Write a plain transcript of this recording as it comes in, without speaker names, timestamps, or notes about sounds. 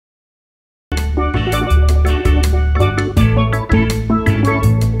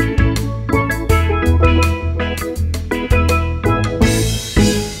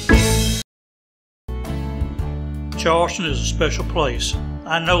Charleston is a special place.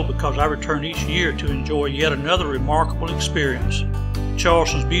 I know because I return each year to enjoy yet another remarkable experience.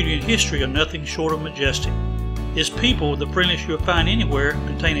 Charleston's beauty and history are nothing short of majestic. Its people, the friendliest you'll find anywhere,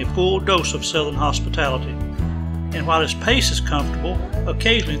 contain a full dose of Southern hospitality. And while its pace is comfortable,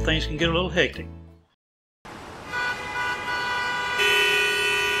 occasionally things can get a little hectic.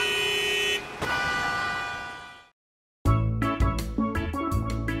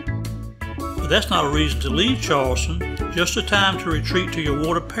 But that's not a reason to leave Charleston, just a time to retreat to your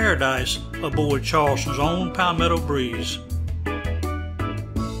water paradise aboard Charleston's own Palmetto Breeze.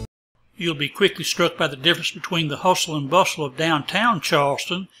 You'll be quickly struck by the difference between the hustle and bustle of downtown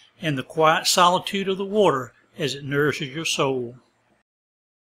Charleston and the quiet solitude of the water as it nourishes your soul.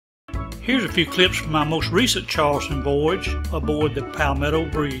 Here's a few clips from my most recent Charleston voyage aboard the Palmetto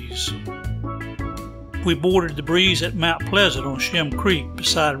Breeze. We boarded the Breeze at Mount Pleasant on Shem Creek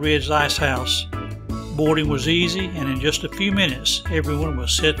beside Red's Ice House. Boarding was easy, and in just a few minutes everyone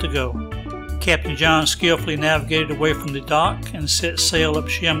was set to go. Captain John skillfully navigated away from the dock and set sail up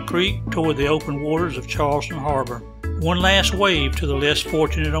Shem Creek toward the open waters of Charleston Harbor. One last wave to the less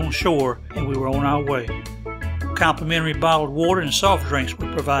fortunate on shore, and we were on our way. Complimentary bottled water and soft drinks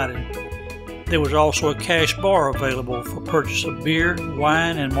were provided. There was also a cash bar available for purchase of beer,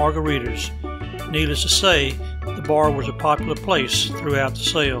 wine, and margaritas. Needless to say, the bar was a popular place throughout the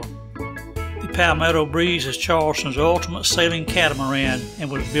sail. The Palmetto Breeze is Charleston's ultimate sailing catamaran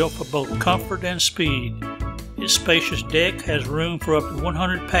and was built for both comfort and speed. Its spacious deck has room for up to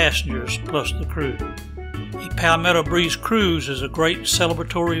 100 passengers plus the crew. The Palmetto Breeze cruise is a great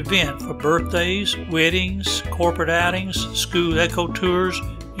celebratory event for birthdays, weddings, corporate outings, school eco tours,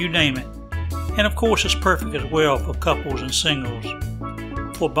 you name it. And of course it's perfect as well for couples and singles.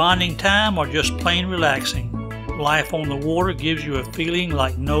 For bonding time or just plain relaxing, life on the water gives you a feeling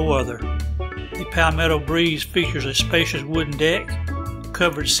like no other. The Palmetto Breeze features a spacious wooden deck,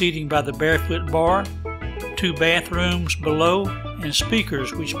 covered seating by the barefoot bar, 2 bathrooms below, and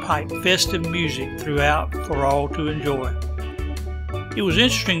speakers which pipe festive music throughout for all to enjoy. It was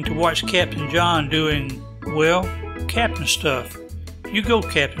interesting to watch Captain John doing, well, captain stuff. You go,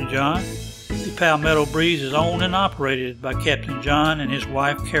 Captain John. The Palmetto Breeze is owned and operated by Captain John and his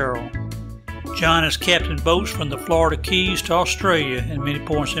wife Carol. John has captained boats from the Florida Keys to Australia and many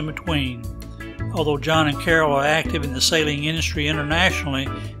points in between. Although John and Carol are active in the sailing industry internationally,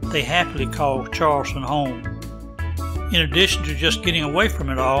 they happily call Charleston home. In addition to just getting away from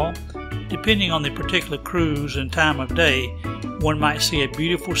it all, depending on the particular cruise and time of day, one might see a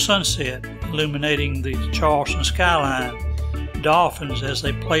beautiful sunset illuminating the Charleston skyline, dolphins as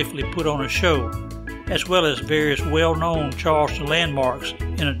they playfully put on a show, as well as various well-known Charleston landmarks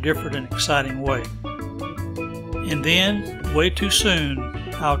in a different and exciting way. And then, way too soon,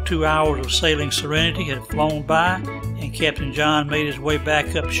 our 2 hours of sailing serenity had flown by, and Captain John made his way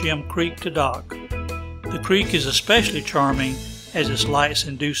back up Shem Creek to dock. The creek is especially charming as its lights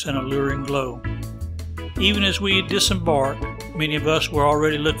induce an alluring glow. Even as we disembarked, many of us were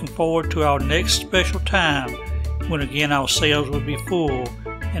already looking forward to our next special time when again our sails would be full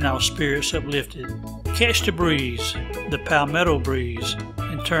and our spirits uplifted. Catch the breeze, the Palmetto Breeze,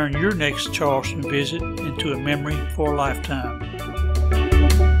 and turn your next Charleston visit into a memory for a lifetime.